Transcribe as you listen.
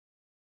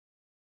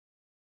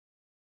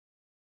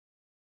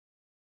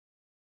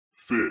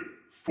fit,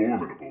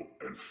 formidable,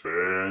 and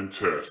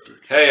fantastic.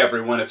 Hey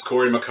everyone, it's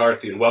Cory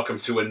McCarthy and welcome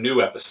to a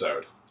new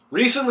episode.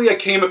 Recently I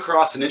came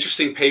across an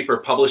interesting paper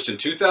published in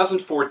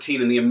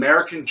 2014 in the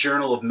American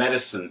Journal of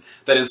Medicine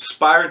that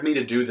inspired me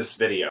to do this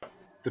video.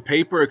 The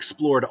paper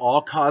explored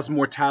all-cause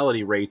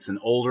mortality rates in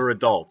older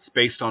adults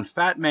based on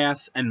fat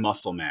mass and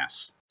muscle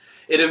mass.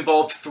 It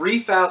involved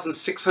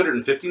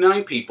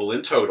 3,659 people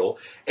in total,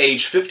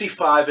 age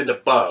 55 and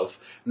above,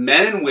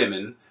 men and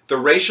women. The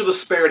racial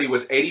disparity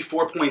was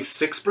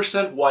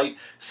 84.6% white,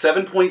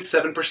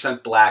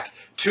 7.7% black,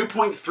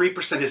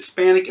 2.3%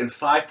 Hispanic, and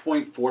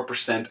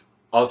 5.4%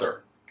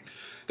 other.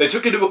 They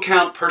took into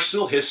account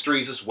personal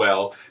histories as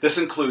well. This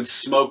includes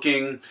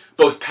smoking,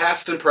 both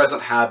past and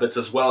present habits,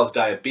 as well as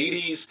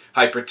diabetes,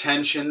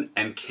 hypertension,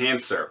 and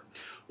cancer.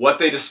 What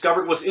they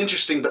discovered was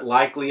interesting but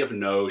likely of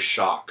no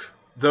shock.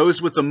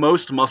 Those with the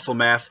most muscle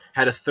mass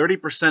had a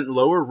 30%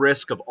 lower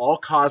risk of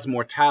all-cause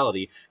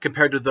mortality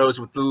compared to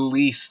those with the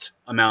least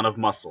amount of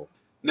muscle.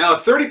 Now, a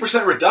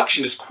 30%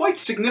 reduction is quite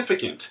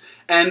significant,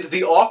 and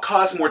the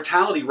all-cause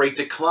mortality rate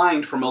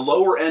declined from a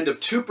lower end of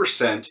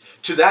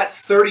 2% to that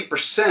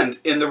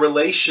 30% in the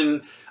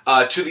relation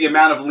to the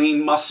amount of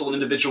lean muscle an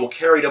individual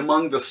carried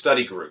among the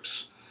study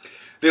groups.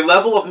 The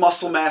level of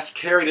muscle mass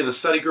carried in the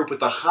study group with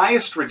the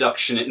highest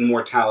reduction in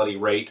mortality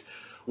rate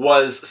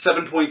was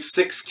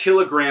 7.6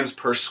 kilograms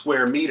per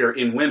square meter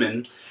in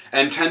women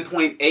and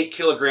 10.8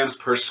 kilograms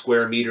per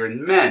square meter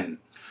in men.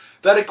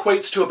 That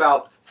equates to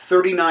about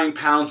 39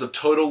 pounds of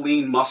total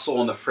lean muscle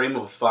on the frame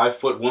of a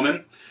 5-foot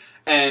woman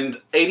and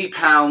 80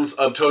 pounds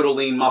of total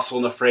lean muscle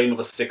in the frame of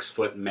a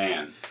 6-foot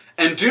man.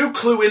 And do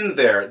clue in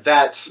there,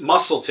 that's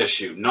muscle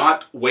tissue,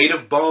 not weight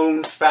of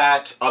bone,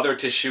 fat, other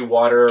tissue,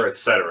 water,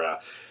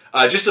 etc.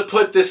 Just to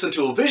put this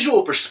into a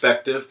visual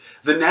perspective,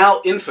 the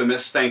now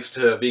infamous, thanks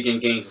to Vegan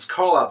Gains'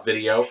 call-out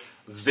video,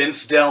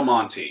 Vince Del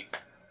Monte,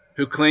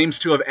 who claims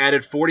to have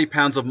added 40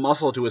 pounds of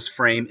muscle to his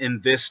frame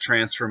in this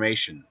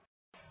transformation.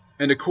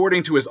 And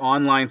according to his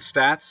online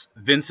stats,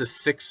 Vince is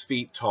 6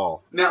 feet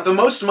tall. Now, the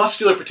most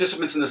muscular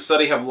participants in the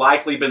study have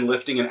likely been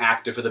lifting and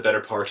active for the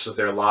better parts of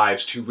their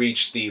lives to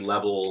reach the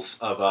levels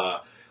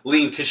of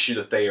lean tissue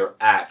that they are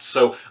at.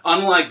 So,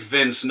 unlike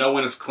Vince, no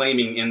one is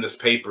claiming in this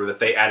paper that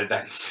they added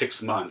that in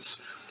 6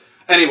 months.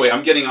 Anyway,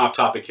 I'm getting off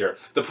topic here.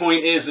 The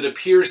point is, it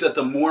appears that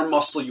the more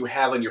muscle you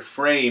have in your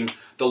frame,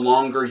 the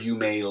longer you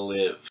may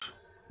live.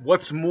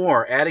 What's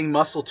more, adding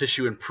muscle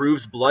tissue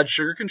improves blood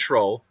sugar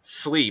control,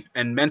 sleep,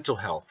 and mental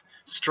health.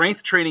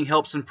 Strength training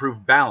helps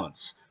improve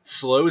balance,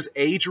 slows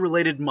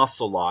age-related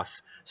muscle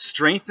loss,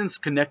 strengthens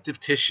connective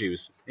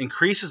tissues,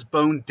 increases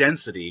bone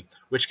density,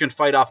 which can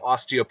fight off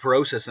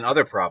osteoporosis and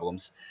other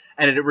problems,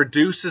 and it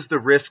reduces the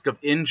risk of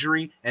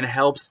injury and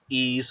helps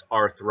ease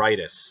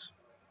arthritis.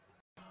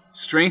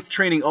 Strength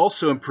training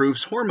also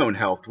improves hormone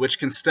health, which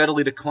can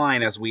steadily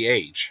decline as we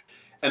age.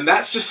 And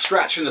that's just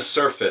scratching the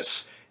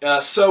surface.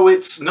 So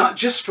it's not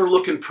just for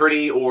looking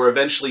pretty or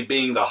eventually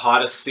being the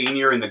hottest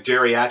senior in the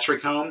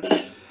geriatric home.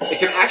 It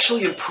can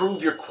actually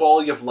improve your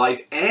quality of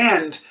life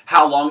and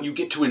how long you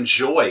get to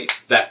enjoy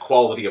that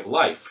quality of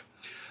life.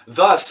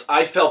 Thus,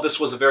 I felt this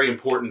was a very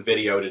important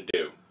video to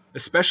do.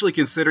 Especially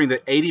considering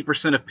that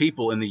 80% of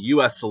people in the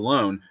US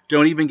alone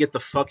don't even get the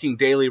fucking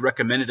daily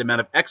recommended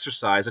amount of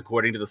exercise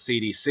according to the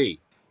CDC.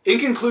 In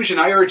conclusion,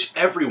 I urge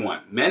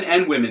everyone, men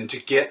and women, to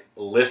get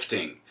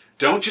lifting.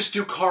 Don't just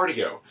do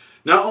cardio.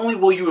 Not only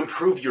will you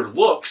improve your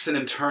looks and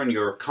in turn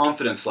your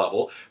confidence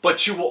level,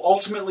 but you will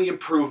ultimately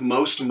improve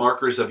most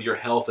markers of your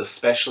health,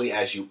 especially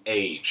as you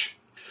age.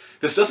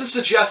 This doesn't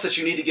suggest that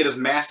you need to get as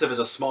massive as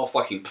a small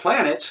fucking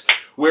planet,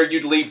 where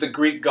you'd leave the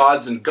Greek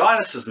gods and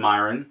goddesses,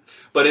 Myron,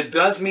 but it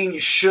does mean you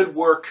should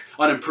work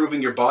on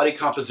improving your body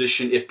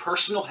composition if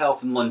personal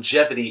health and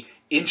longevity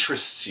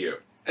interests you.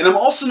 And I'm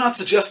also not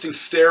suggesting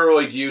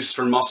steroid use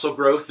for muscle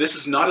growth. This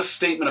is not a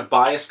statement of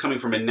bias coming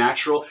from a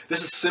natural.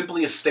 This is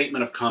simply a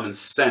statement of common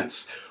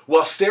sense.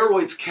 While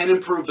steroids can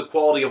improve the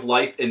quality of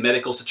life in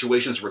medical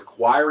situations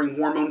requiring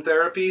hormone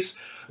therapies,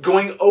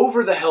 going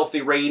over the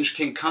healthy range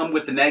can come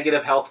with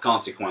negative health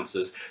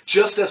consequences,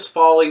 just as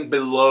falling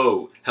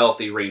below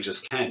healthy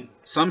ranges can.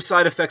 Some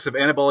side effects of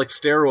anabolic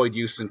steroid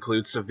use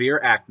include severe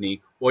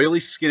acne, oily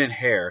skin and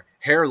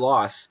hair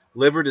loss,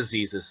 liver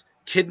diseases,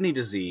 kidney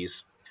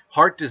disease,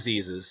 heart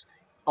diseases,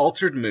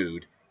 altered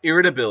mood,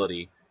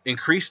 irritability,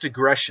 increased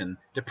aggression,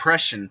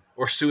 depression,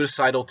 or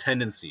suicidal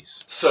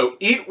tendencies. So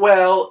eat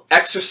well,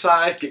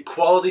 exercise, get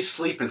quality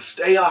sleep, and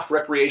stay off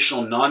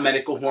recreational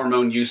non-medical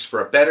hormone use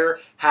for a better,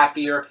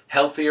 happier,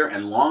 healthier,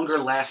 and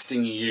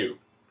longer-lasting you.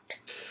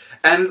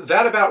 And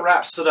that about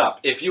wraps it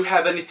up. If you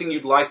have anything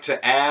you'd like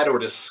to add or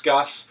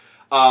discuss,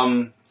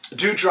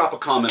 do drop a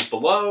comment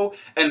below,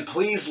 and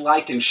please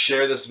like and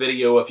share this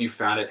video if you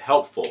found it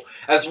helpful,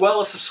 as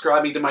well as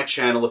subscribing to my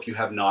channel if you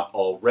have not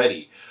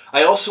already.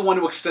 I also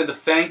want to extend a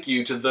thank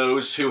you to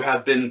those who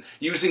have been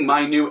using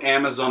my new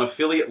Amazon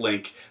affiliate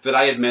link that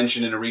I had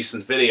mentioned in a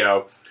recent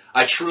video.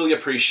 I truly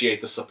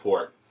appreciate the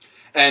support.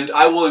 And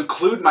I will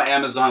include my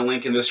Amazon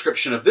link in the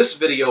description of this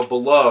video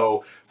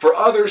below for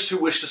others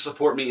who wish to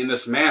support me in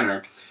this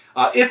manner.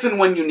 If and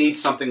when you need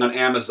something on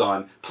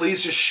Amazon,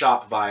 please just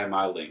shop via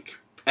my link.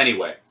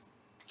 Anyway,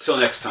 till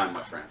next time,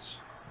 my friends.